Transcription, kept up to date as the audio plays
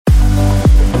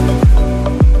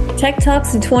Tech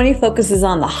Talks in 20 focuses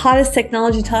on the hottest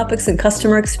technology topics and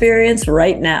customer experience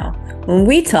right now. When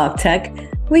we talk tech,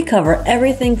 we cover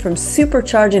everything from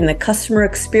supercharging the customer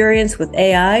experience with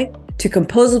AI to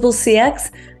composable CX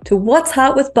to what's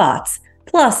hot with bots.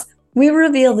 Plus, we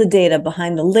reveal the data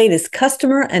behind the latest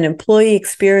customer and employee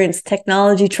experience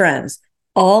technology trends,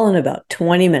 all in about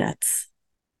 20 minutes.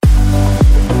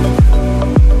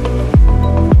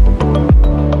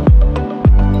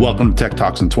 Welcome to Tech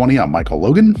Talks in 20. I'm Michael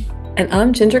Logan. And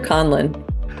I'm Ginger Conlon.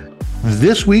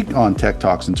 This week on Tech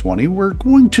Talks in 20, we're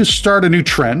going to start a new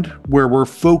trend where we're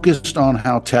focused on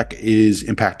how tech is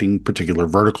impacting particular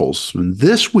verticals. And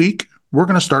this week, we're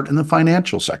going to start in the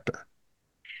financial sector.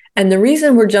 And the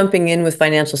reason we're jumping in with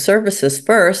financial services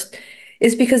first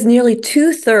is because nearly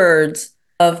 2/3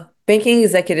 of banking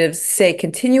executives say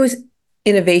continuous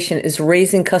innovation is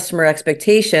raising customer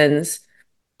expectations,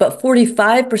 but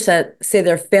 45% say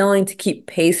they're failing to keep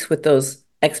pace with those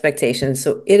expectations.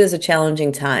 So it is a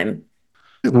challenging time.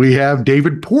 We have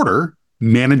David Porter,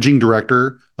 Managing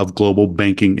Director of Global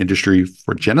Banking Industry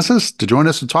for Genesis, to join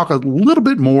us and talk a little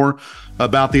bit more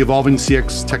about the evolving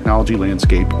CX technology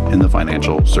landscape in the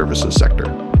financial services sector.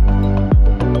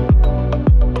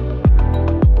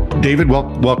 David,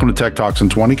 welcome to Tech Talks in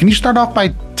 20. Can you start off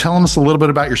by telling us a little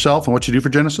bit about yourself and what you do for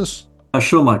Genesis?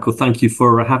 Sure, Michael. Thank you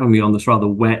for having me on this rather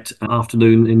wet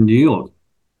afternoon in New York.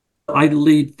 I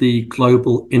lead the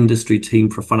global industry team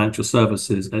for financial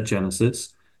services at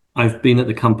Genesis. I've been at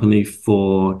the company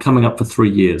for coming up for 3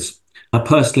 years.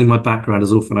 Personally, my background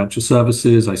is all financial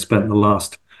services. I spent the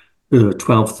last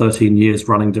 12, 13 years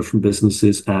running different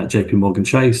businesses at JP Morgan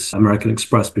Chase, American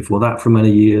Express before that for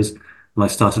many years. And I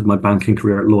started my banking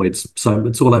career at Lloyd's. So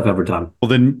it's all I've ever done. Well,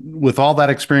 then with all that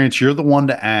experience, you're the one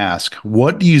to ask,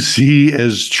 what do you see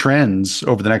as trends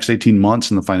over the next 18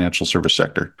 months in the financial service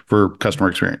sector for customer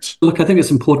experience? Look, I think it's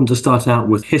important to start out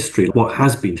with history, what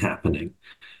has been happening.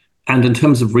 And in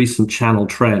terms of recent channel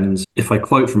trends, if I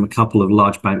quote from a couple of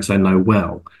large banks I know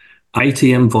well,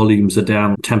 ATM volumes are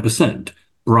down 10%,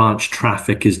 branch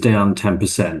traffic is down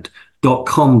 10%,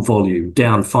 .com volume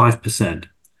down 5%.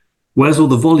 Where's all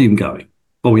the volume going?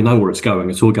 Well, we know where it's going.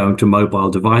 It's all going to mobile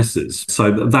devices.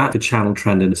 So that's a channel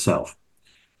trend in itself.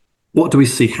 What do we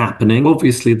see happening?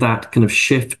 Obviously, that kind of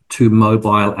shift to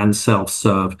mobile and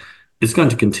self-serve is going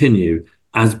to continue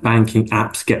as banking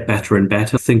apps get better and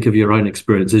better. Think of your own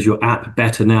experience. Is your app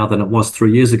better now than it was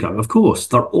 3 years ago? Of course,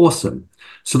 they're awesome.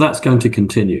 So that's going to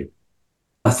continue.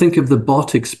 I think of the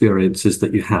bot experiences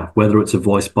that you have, whether it's a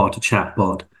voice bot, a chat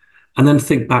bot, and then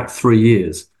think back 3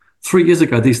 years. 3 years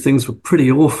ago, these things were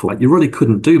pretty awful. You really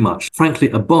couldn't do much.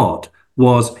 Frankly, a bot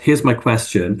was, here's my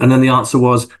question. And then the answer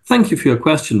was, thank you for your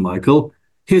question, Michael.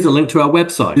 Here's a link to our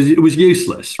website. It was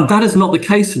useless. That is not the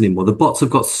case anymore. The bots have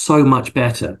got so much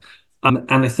better. And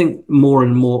I think more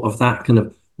and more of that kind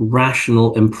of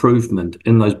rational improvement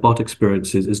in those bot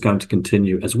experiences is going to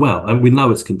continue as well. And we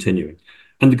know it's continuing.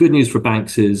 And the good news for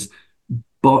banks is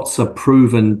bots are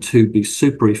proven to be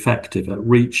super effective at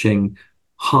reaching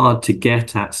hard to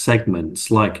get at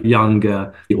segments like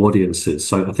younger audiences.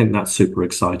 So I think that's super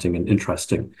exciting and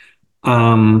interesting.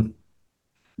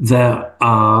 There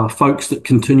are folks that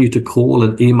continue to call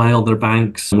and email their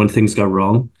banks when things go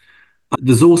wrong.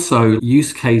 There's also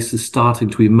use cases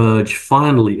starting to emerge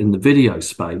finally in the video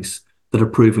space that are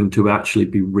proving to actually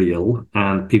be real,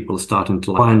 and people are starting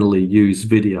to finally use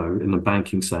video in a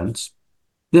banking sense.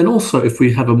 Then also, if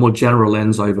we have a more general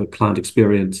lens over client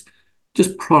experience,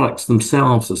 just products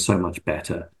themselves are so much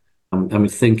better. And we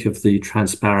think of the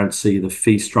transparency, the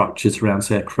fee structures around,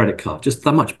 say, a credit card, just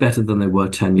that much better than they were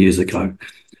 10 years ago.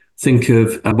 Think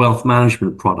of wealth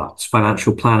management products,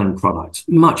 financial planning products,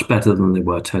 much better than they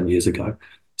were 10 years ago.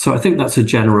 So I think that's a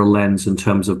general lens in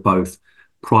terms of both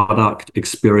product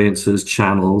experiences,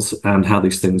 channels, and how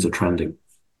these things are trending.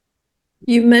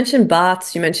 You mentioned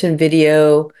bots, you mentioned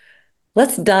video.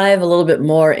 Let's dive a little bit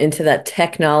more into that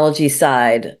technology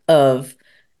side of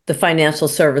the financial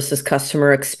services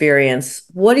customer experience.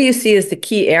 What do you see as the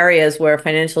key areas where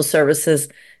financial services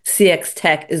CX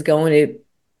tech is going to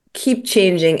keep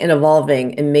changing and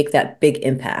evolving and make that big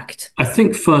impact? I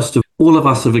think first of all of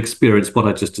us have experienced what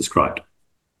I just described.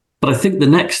 But I think the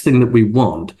next thing that we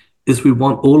want is we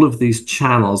want all of these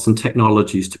channels and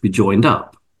technologies to be joined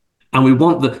up. And we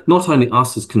want that not only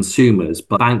us as consumers,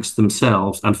 but banks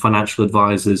themselves and financial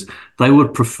advisors, they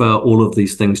would prefer all of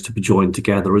these things to be joined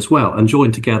together as well, and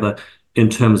joined together in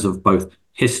terms of both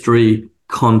history,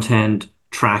 content,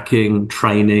 tracking,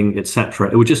 training,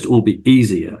 etc. It would just all be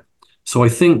easier. So I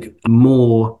think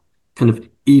more kind of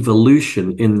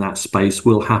evolution in that space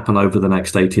will happen over the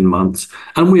next 18 months.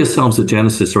 And we ourselves at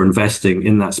Genesis are investing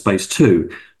in that space too.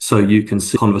 So you can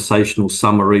see conversational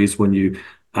summaries when you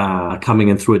are coming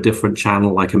in through a different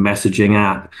channel, like a messaging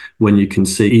app, when you can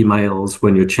see emails,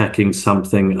 when you're checking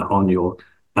something on your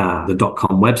the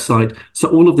 .com website. So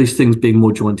all of these things being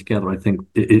more joined together, I think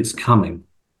it's coming.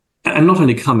 And not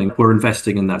only coming, we're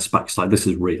investing in that space. Like, this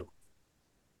is real.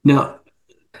 Now,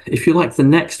 if you like, the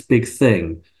next big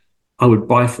thing, I would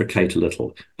bifurcate a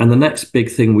little. And the next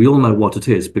big thing, we all know what it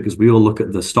is because we all look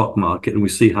at the stock market and we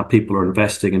see how people are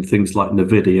investing in things like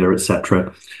Nvidia,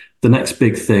 etc. The next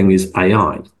big thing is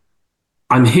AI.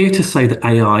 I'm here to say that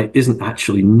AI isn't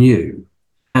actually new.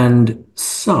 And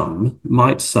some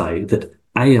might say that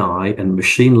AI and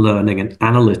machine learning and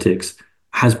analytics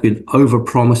has been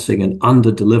over-promising and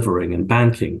under-delivering in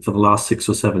banking for the last 6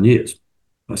 or 7 years.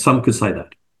 Some could say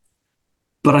that.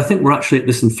 But I think we're actually at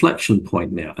this inflection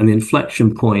point now. And the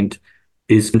inflection point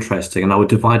is interesting. And I would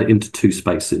divide it into two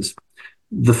spaces.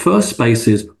 The first space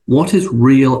is, what is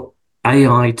real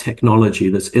AI technology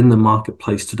that's in the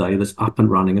marketplace today that's up and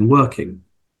running and working?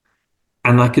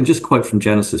 And I can just quote from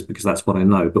Genesis because that's what I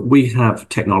know. But we have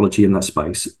technology in that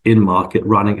space, in market,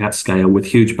 running at scale with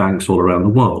huge banks all around the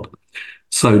world.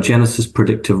 So Genesis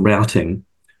predictive routing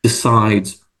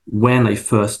decides when a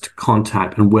first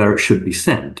contact and where it should be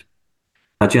sent.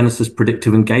 Genesis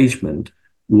predictive engagement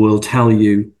will tell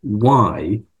you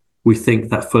why we think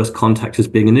that first contact is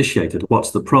being initiated. What's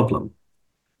the problem?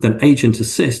 Then Agent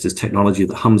Assist is technology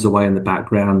that hums away in the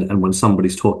background. And when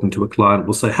somebody's talking to a client,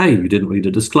 will say, hey, you didn't read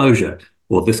a disclosure,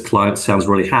 or this client sounds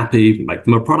really happy, make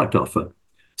them a product offer.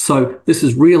 So this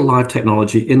is real live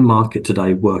technology in market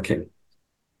today working.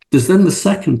 There's then the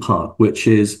second part, which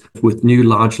is with new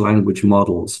large language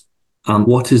models.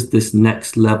 What is this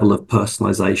next level of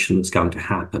personalization that's going to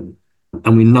happen?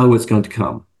 And we know it's going to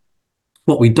come.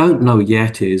 What we don't know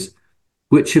yet is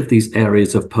which of these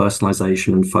areas of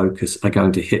personalization and focus are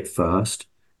going to hit first,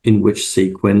 in which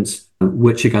sequence,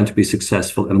 which are going to be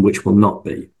successful and which will not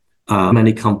be.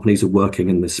 Many companies are working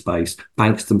in this space.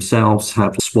 Banks themselves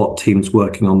have SWAT teams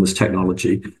working on this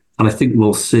technology. And I think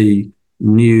we'll see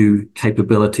new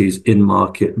capabilities in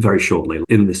market very shortly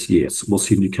in this year. So we'll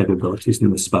see new capabilities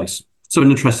in this space. So an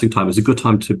interesting time. It's a good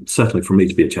time to, certainly for me,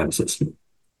 to be at Genesis.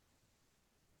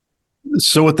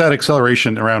 So with that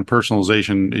acceleration around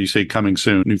personalization, you say coming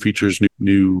soon, new features,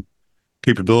 new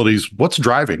capabilities, what's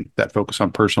driving that focus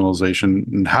on personalization?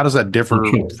 And how does that differ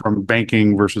from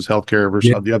banking versus healthcare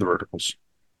versus the other verticals?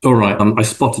 All right. I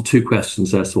spotted two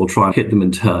questions there, so we'll try and hit them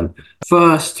in turn.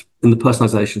 First, in the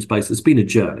personalization space, it's been a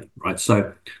journey, right?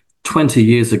 So 20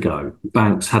 years ago,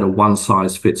 banks had a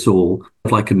one-size-fits-all,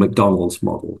 like a McDonald's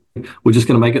model. We're just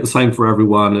going to make it the same for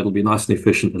everyone. It'll be nice and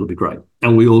efficient. It'll be great.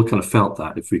 And we all kind of felt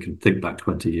that if we can think back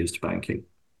 20 years to banking.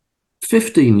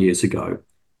 15 years ago,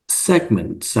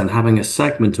 segments and having a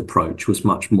segment approach was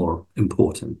much more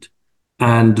important.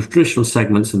 And the traditional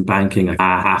segments in banking are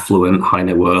affluent, high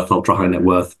net worth, ultra high net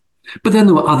worth. But then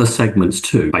there were other segments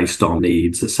too, based on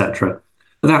needs, etc.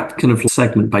 That kind of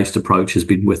segment-based approach has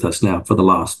been with us now for the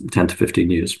last 10 to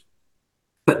 15 years.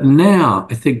 But now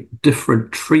I think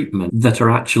different treatment that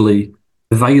are actually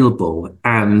available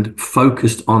and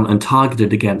focused on and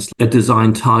targeted against a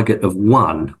design target of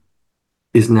one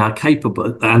is now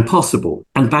capable and possible.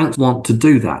 And banks want to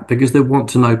do that because they want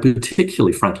to know,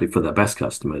 particularly, frankly, for their best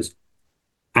customers,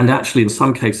 and actually in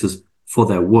some cases for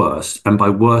their worst. And by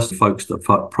worst, folks that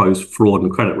pose fraud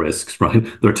and credit risks, right?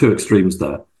 There are two extremes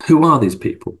there. Who are these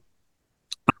people?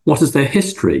 What is their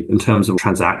history in terms of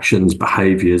transactions,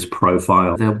 behaviors,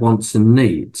 profile, their wants and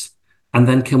needs? And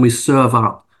then can we serve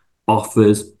up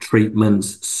offers,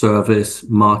 treatments, service,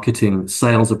 marketing,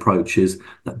 sales approaches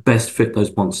that best fit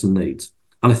those wants and needs?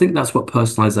 And I think that's what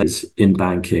personalization is in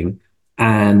banking.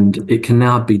 And it can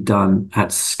now be done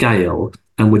at scale.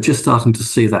 And we're just starting to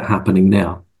see that happening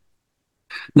now.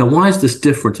 Now, why is this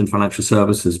different in financial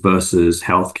services versus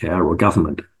healthcare or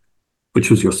government, which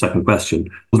was your second question?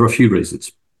 Well, there are a few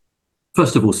reasons.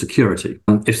 First of all, security.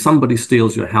 If somebody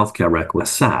steals your healthcare record,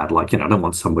 that's sad. Like, I don't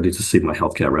want somebody to see my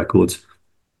healthcare records,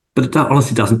 but it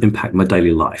honestly doesn't impact my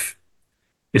daily life.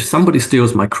 If somebody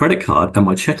steals my credit card and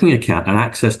my checking account and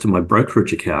access to my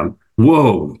brokerage account,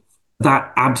 whoa,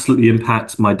 that absolutely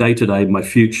impacts my day-to-day, my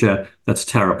future. That's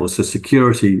terrible. So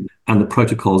security and the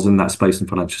protocols in that space in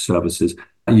financial services,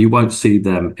 you won't see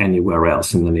them anywhere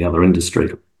else in any other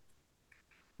industry.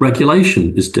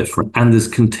 Regulation is different, and there's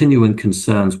continuing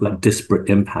concerns with disparate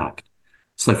impact.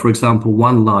 So, for example,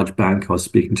 one large bank I was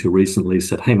speaking to recently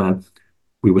said, hey, man,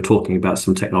 we were talking about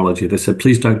some technology. They said,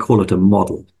 please don't call it a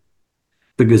model,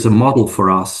 because a model for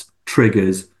us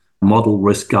triggers model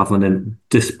risk governance,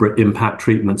 disparate impact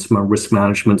treatments from risk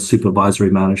management, supervisory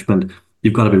management.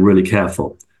 You've got to be really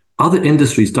careful. Other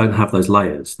industries don't have those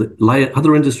layers.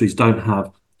 Other industries don't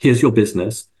have, here's your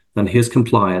business, then here's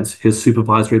compliance, here's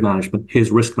supervisory management,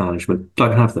 here's risk management.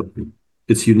 Don't have them.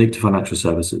 It's unique to financial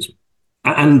services.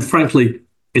 And frankly,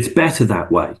 it's better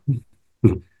that way.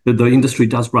 The industry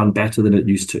does run better than it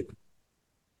used to.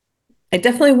 I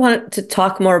definitely want to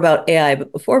talk more about AI,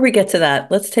 but before we get to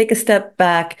that, let's take a step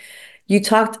back. You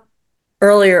talked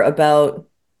earlier about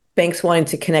banks wanting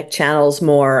to connect channels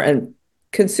more and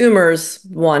consumers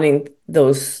wanting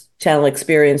those channel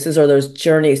experiences or those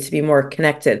journeys to be more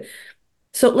connected.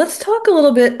 So let's talk a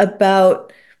little bit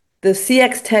about the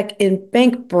CX tech in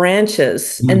bank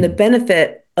branches and the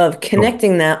benefit of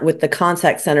connecting that with the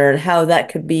contact center and how that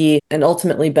could be an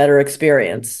ultimately better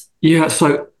experience. Yeah,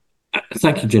 so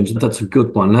thank you, Ginger. That's a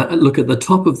good one. Look, at the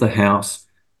top of the house,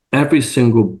 every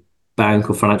single bank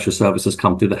or financial services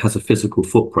company that has a physical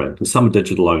footprint, and some are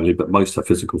digital only, but most have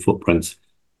physical footprints,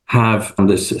 have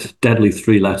this deadly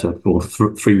three-letter or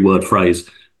three-word phrase,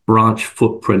 branch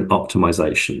footprint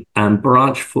optimization. And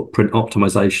branch footprint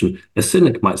optimization, a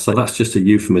cynic might say that's just a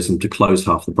euphemism to close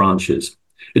half the branches.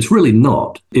 It's really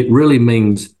not. It really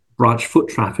means branch foot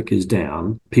traffic is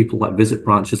down, people that visit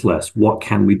branches less. What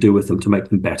can we do with them to make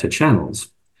them better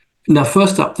channels? Now,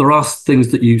 first up, there are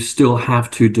things that you still have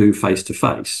to do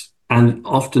face-to-face. And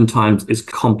oftentimes it's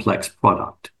complex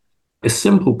product. A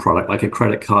simple product like a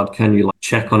credit card, can you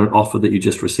check on an offer that you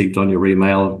just received on your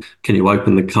email? Can you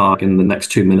open the card in the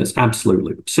next 2 minutes?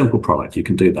 Absolutely. Simple product, you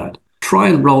can do that. Try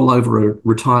and roll over a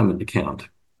retirement account.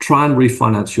 Try and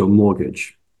refinance your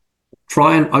mortgage.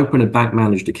 Try and open a bank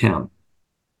managed account.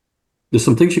 There's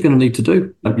some things you're going to need to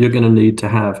do. You're going to need to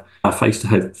have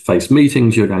face-to-face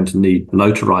meetings. You're going to need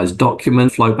notarized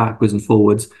documents, flow backwards and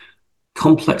forwards.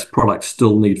 Complex products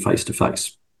still need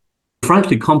face-to-face.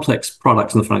 Frankly, complex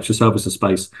products in the financial services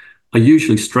space are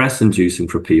usually stress-inducing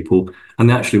for people, and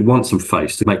they actually want some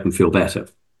face to make them feel better.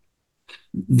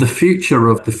 The future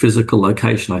of the physical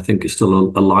location, I think, is still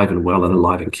alive and well and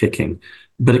alive and kicking,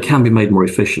 but it can be made more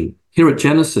efficient. Here at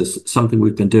Genesis, something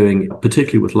we've been doing,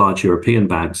 particularly with large European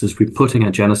banks, is we're putting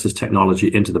our Genesis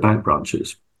technology into the bank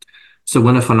branches. So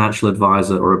when a financial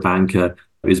advisor or a banker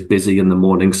is busy in the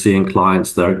morning seeing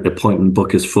clients, their appointment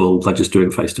book is full, they're just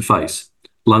doing face-to-face.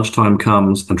 Lunchtime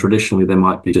comes, and traditionally they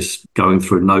might be just going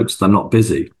through notes, they're not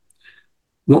busy.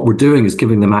 What we're doing is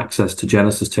giving them access to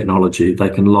Genesis technology. They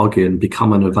can log in,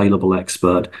 become an available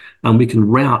expert, and we can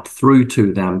route through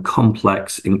to them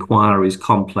complex inquiries,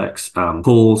 complex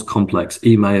calls, complex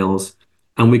emails,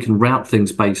 and we can route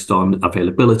things based on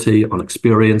availability, on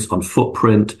experience, on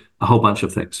footprint, a whole bunch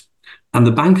of things. And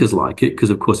the bankers like it because,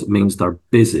 of course, it means they're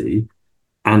busy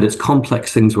and it's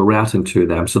complex things we're routing to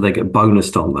them, so they get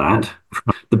bonused on that.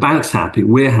 The bank's happy,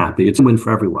 we're happy, it's a win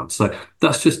for everyone. So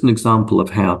that's just an example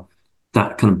of how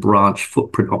that kind of branch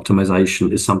footprint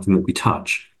optimization is something that we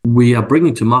touch. We are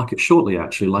bringing to market shortly,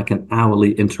 actually, like an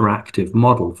hourly interactive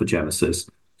model for Genesis.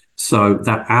 So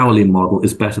that hourly model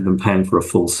is better than paying for a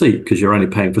full seat because you're only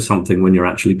paying for something when you're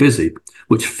actually busy,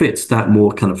 which fits that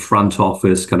more kind of front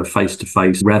office, kind of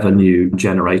face-to-face revenue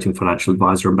generating financial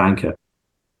advisor and banker.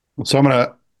 So I'm going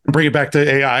to bring it back to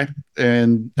AI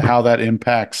and how that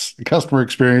impacts the customer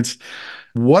experience.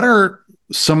 What are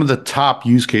some of the top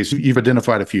use cases? You've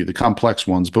identified a few, the complex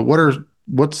ones, but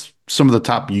what's some of the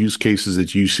top use cases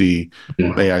that you see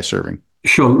AI serving?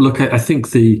 Sure. Look, I think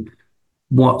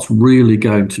what's really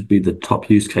going to be the top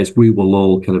use case we will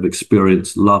all kind of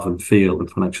experience, love and feel in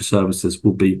financial services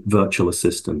will be virtual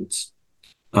assistants.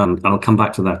 And I'll come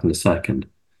back to that in a second.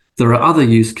 There are other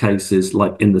use cases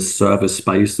like in the service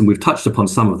space, and we've touched upon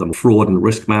some of them, fraud and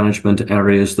risk management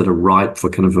areas that are ripe for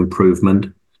kind of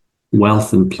improvement.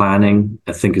 Wealth and planning,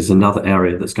 I think, is another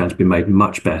area that's going to be made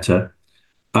much better.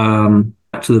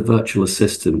 Back to the virtual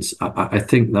assistants, I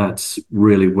think that's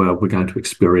really where we're going to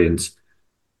experience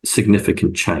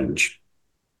significant change.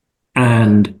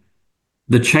 And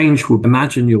the change will,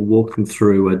 imagine you're walking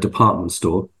through a department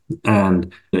store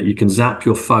and you can zap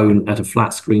your phone at a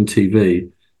flat screen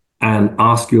TV and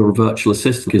ask your virtual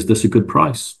assistant, is this a good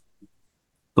price?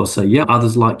 They'll say, yeah.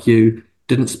 Others like you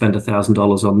didn't spend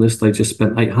 $1,000 on this, they just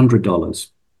spent $800.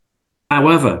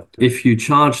 However, if you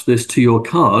charge this to your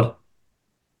card,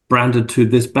 branded to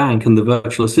this bank, and the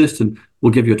virtual assistant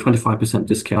will give you a 25%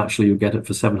 discount, actually you'll get it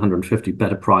for $750,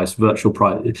 better price, virtual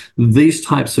price. These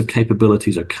types of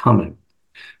capabilities are coming.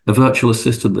 The virtual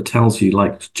assistant that tells you,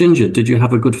 like, Ginger, did you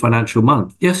have a good financial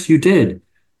month? Yes, you did.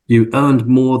 You earned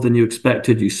more than you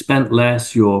expected, you spent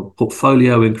less, your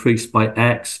portfolio increased by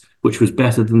X, which was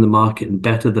better than the market and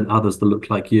better than others that looked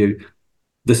like you.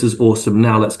 This is awesome.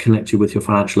 Now let's connect you with your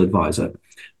financial advisor.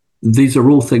 These are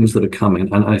all things that are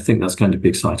coming, and I think that's going to be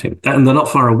exciting. And they're not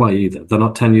far away either. They're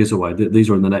not 10 years away. These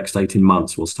are in the next 18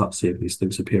 months. We'll start seeing these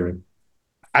things appearing.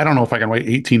 I don't know if I can wait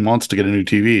 18 months to get a new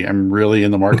TV. I'm really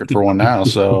in the market for one now.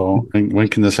 So when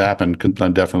can this happen? 'Cause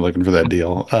I'm definitely looking for that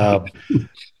deal.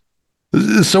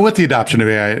 So with the adoption of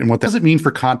AI, and what does it mean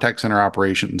for contact center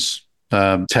operations,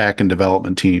 tech and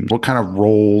development teams? What kind of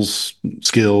roles,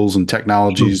 skills, and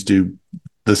technologies do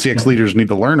the CX leaders need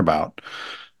to learn about?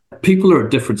 People are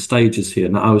at different stages here.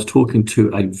 Now, I was talking to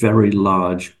a very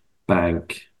large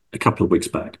bank a couple of weeks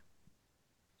back.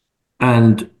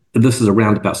 And this is a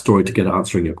roundabout story to get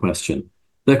answering your question.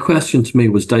 Their question to me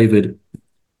was, David,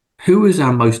 who is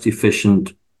our most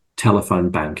efficient telephone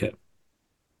banker?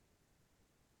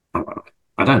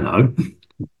 I don't know.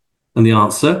 And the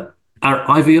answer, our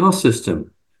IVR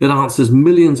system. It answers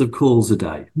millions of calls a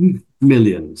day.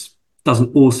 Millions. Does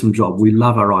an awesome job. We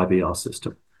love our IVR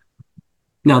system.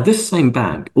 Now, this same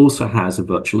bank also has a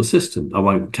virtual assistant. I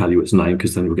won't tell you its name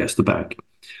because then you'll guess the bank.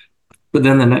 But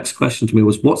then the next question to me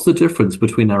was, what's the difference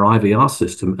between our IVR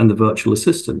system and the virtual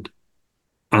assistant?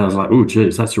 And I was like, oh,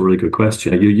 geez, that's a really good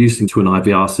question. You're using to an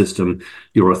IVR system,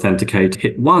 you're authenticated,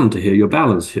 hit 1 to hear your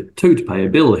balance, hit 2 to pay a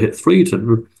bill, hit 3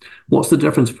 to... What's the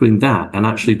difference between that and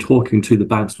actually talking to the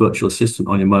bank's virtual assistant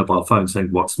on your mobile phone saying,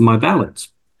 what's my balance?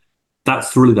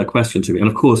 That's really their question to me. And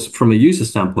of course, from a user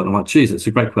standpoint, I'm like, geez, it's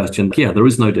a great question. Yeah, there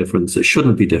is no difference. It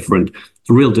shouldn't be different.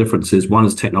 The real difference is one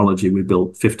is technology we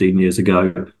built 15 years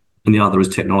ago, and the other is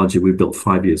technology we built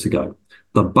 5 years ago.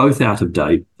 They're both out of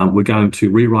date, and we're going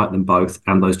to rewrite them both,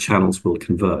 and those channels will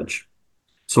converge.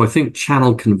 So I think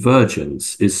channel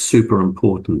convergence is super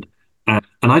important.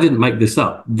 And I didn't make this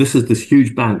up. This is this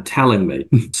huge bank telling me.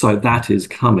 So that is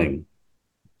coming.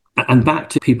 And back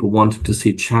to people wanting to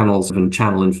see channels and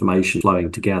channel information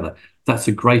flowing together. That's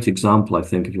a great example, I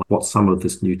think, of what some of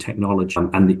this new technology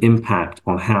and the impact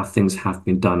on how things have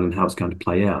been done and how it's going to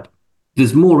play out.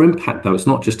 There's more impact, though. It's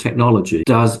not just technology.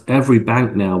 Does every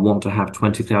bank now want to have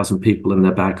 20,000 people in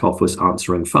their back office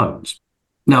answering phones?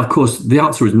 Now, of course, the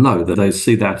answer is no, that they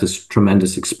see that as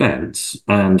tremendous expense.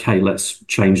 And, hey, let's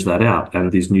change that out.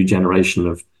 And these new generation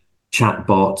of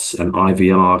chatbots and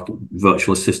IVR,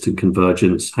 virtual assistant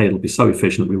convergence, hey, it'll be so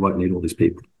efficient we won't need all these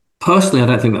people. Personally, I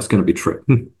don't think that's going to be true.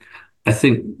 I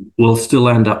think we'll still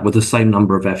end up with the same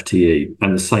number of FTE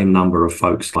and the same number of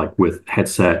folks like with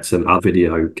headsets and other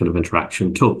video kind of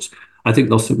interaction tools. I think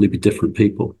they'll simply be different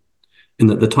people in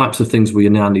that the types of things where you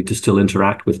now need to still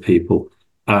interact with people,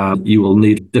 you will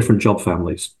need different job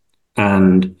families.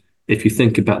 And if you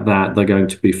think about that, they're going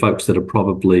to be folks that are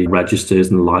probably registered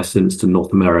and licensed in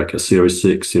North America, Series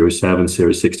 6, Series 7,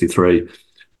 Series 63.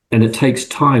 And it takes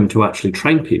time to actually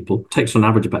train people. It takes on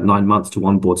average about 9 months to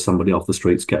onboard somebody off the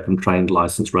streets, get them trained,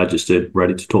 licensed, registered,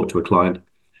 ready to talk to a client.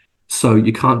 So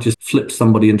you can't just flip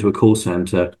somebody into a call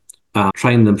center,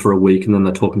 train them for a week, and then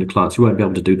they're talking to clients. You won't be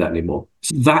able to do that anymore.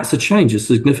 So that's a change, a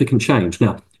significant change.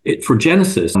 Now, for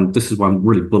Genesis, and this is why I'm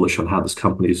really bullish on how this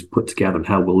company is put together and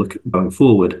how we'll look at going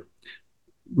forward,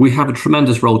 we have a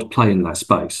tremendous role to play in that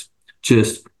space.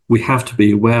 Just we have to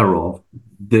be aware of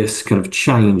this kind of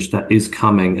change that is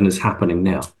coming and is happening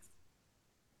now.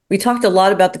 We talked a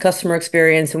lot about the customer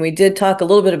experience, and we did talk a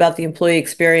little bit about the employee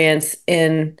experience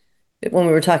when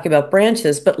we were talking about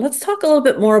branches, but let's talk a little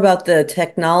bit more about the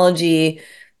technology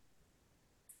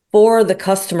for the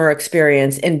customer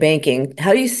experience in banking.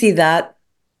 How do you see that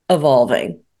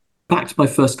evolving? Back to my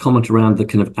first comment around the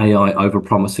kind of AI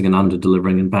over-promising and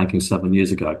under-delivering in banking 7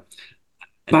 years ago.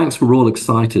 Banks were all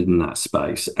excited in that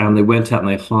space, and they went out and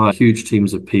they hired huge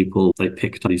teams of people. They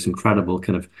picked up these incredible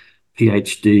kind of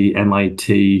PhD,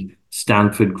 MIT,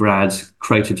 Stanford grads,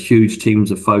 created huge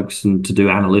teams of folks and to do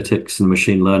analytics and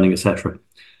machine learning, etc.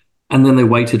 And then they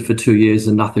waited for 2 years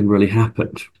and nothing really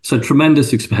happened. So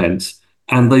tremendous expense,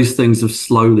 and these things have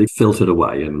slowly filtered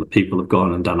away and the people have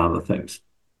gone and done other things.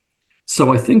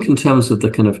 So I think in terms of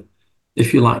the kind of,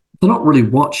 if you like, they're not really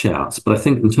watch outs, but I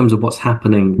think in terms of what's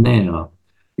happening now,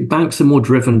 banks are more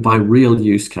driven by real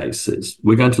use cases.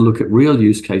 We're going to look at real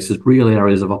use cases, real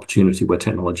areas of opportunity where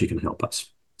technology can help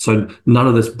us. So none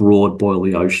of this broad boil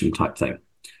the ocean type thing.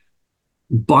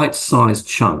 Bite-sized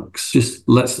chunks. Just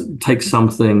let's take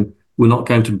something. We're not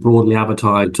going to broadly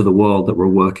advertise to the world that we're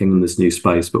working in this new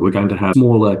space, but we're going to have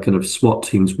smaller kind of SWAT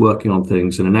teams working on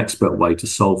things in an expert way to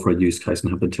solve for a use case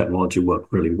and have the technology work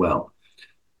really well.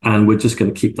 And we're just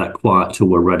going to keep that quiet till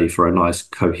we're ready for a nice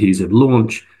cohesive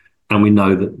launch. And we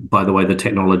know that, by the way, the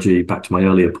technology, back to my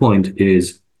earlier point,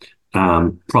 is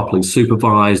properly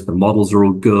supervised. The models are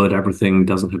all good. Everything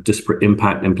doesn't have disparate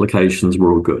impact implications.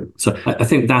 We're all good. So I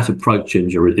think that approach,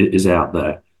 Ginger, is out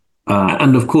there.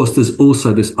 And of course, there's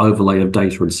also this overlay of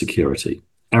data and security.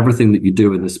 Everything that you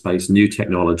do in this space, new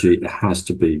technology, it has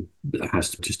to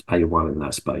just A1 in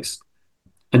that space.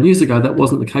 And years ago, that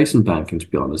wasn't the case in banking, to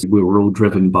be honest. We were all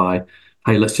driven by,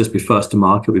 hey, let's just be first to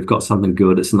market. We've got something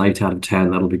good. It's an 8 out of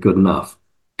 10. That'll be good enough.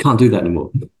 Can't do that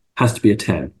anymore. It has to be a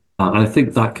 10. And I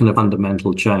think that kind of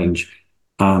fundamental change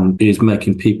is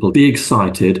making people be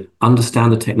excited,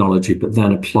 understand the technology, but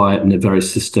then apply it in a very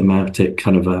systematic,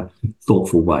 kind of a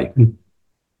thoughtful way.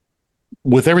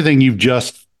 With everything you've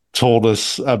just told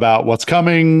us about what's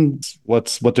coming, what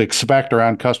to expect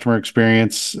around customer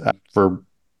experience for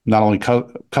not only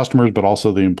customers, but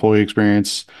also the employee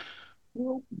experience.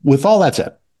 With all that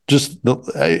said, just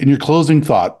in your closing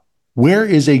thought, where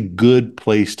is a good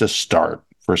place to start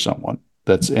for someone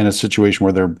that's in a situation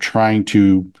where they're trying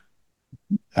to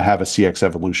have a CX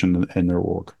evolution in their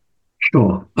org?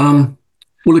 Sure. Well,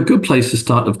 a good place to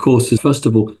start, of course, is first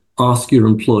of all, ask your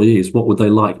employees what would they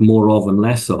like more of and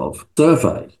less of.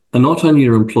 Survey. And not only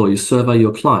your employees, survey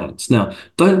your clients. Now,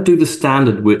 don't do the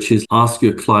standard, which is ask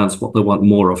your clients what they want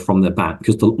more of from their bank,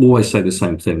 because they'll always say the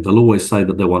same thing. They'll always say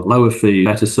that they want lower fee,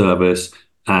 better service,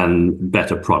 and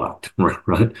better product,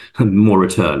 right? And more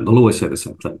return. They'll always say the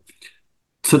same thing.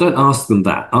 So don't ask them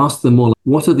that. Ask them more, like,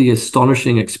 what are the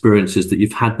astonishing experiences that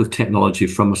you've had with technology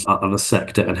from a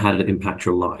sector, and how did it impact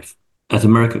your life? At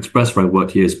American Express, where I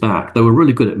worked years back, they were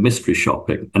really good at mystery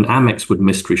shopping. And Amex would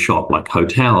mystery shop like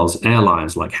hotels,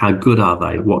 airlines, like how good are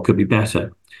they? What could be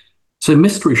better? So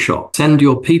mystery shop, send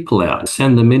your people out,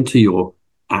 send them into your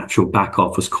actual back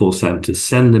office call centers,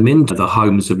 send them into the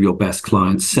homes of your best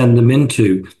clients, send them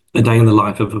into a day in the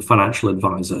life of a financial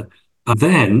advisor, and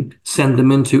then send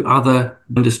them into other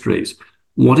industries.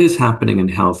 What is happening in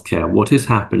healthcare? What is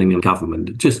happening in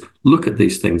government? Just look at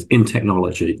these things in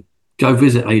technology. Go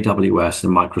visit AWS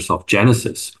and Microsoft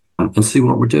Genesis and see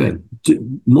what we're doing.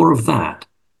 More of that,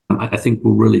 I think,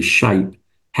 will really shape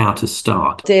how to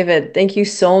start. David, thank you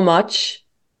so much.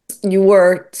 You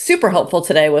were super helpful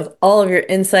today with all of your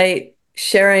insight,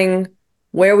 sharing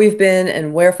where we've been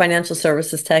and where financial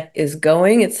services tech is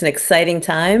going. It's an exciting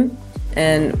time,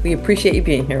 and we appreciate you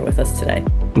being here with us today.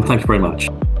 And thank you very much.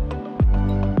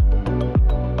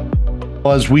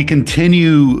 As we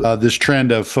continue this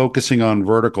trend of focusing on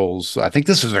verticals, I think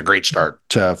this is a great start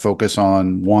to focus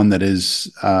on one that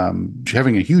is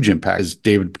having a huge impact, as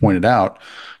David pointed out,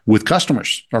 with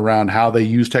customers around how they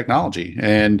use technology.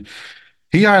 And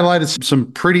he highlighted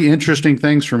some pretty interesting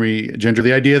things for me, Ginger.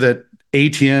 The idea that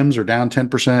ATMs are down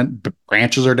 10%,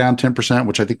 branches are down 10%,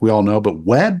 which I think we all know, but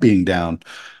web being down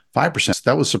 5%.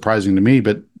 That was surprising to me,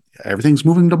 but everything's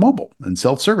moving to mobile and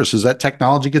self-service as that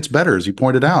technology gets better, as he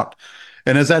pointed out.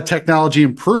 And as that technology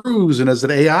improves and as that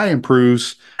AI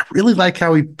improves, I really like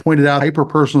how he pointed out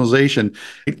hyper-personalization.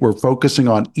 We're focusing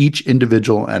on each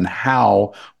individual and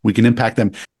how we can impact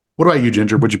them. What about you,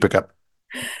 Ginger? What'd you pick up?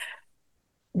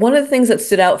 One of the things that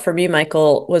stood out for me,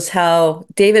 Michael, was how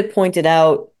David pointed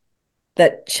out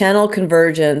that channel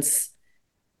convergence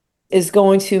is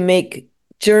going to make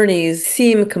journeys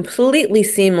seem completely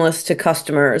seamless to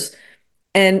customers.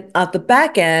 And at the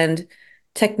back end,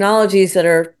 technologies that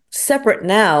are separate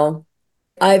now,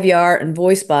 IVR and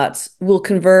voice bots, will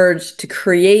converge to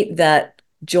create that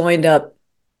joined up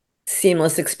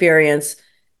seamless experience.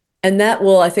 And that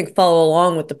will, I think, follow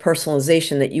along with the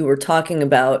personalization that you were talking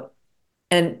about.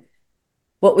 And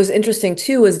what was interesting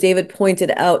too was David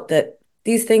pointed out that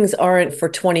these things aren't for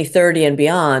 2030 and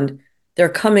beyond. They're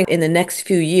coming in the next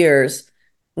few years,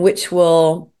 which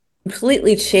will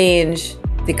completely change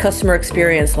the customer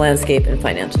experience landscape in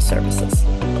financial services.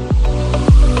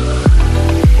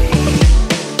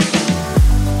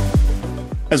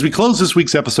 As we close this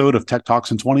week's episode of Tech Talks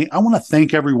in 20, I want to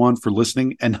thank everyone for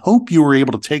listening and hope you were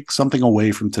able to take something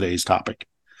away from today's topic.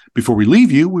 Before we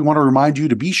leave you, we want to remind you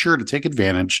to be sure to take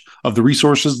advantage of the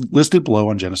resources listed below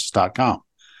on Genesis.com.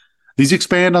 These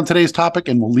expand on today's topic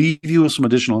and will leave you with some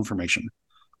additional information.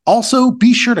 Also,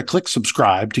 be sure to click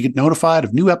subscribe to get notified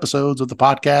of new episodes of the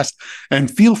podcast, and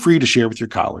feel free to share with your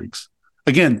colleagues.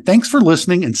 Again, thanks for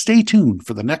listening, and stay tuned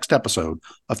for the next episode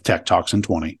of Tech Talks in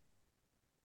 20.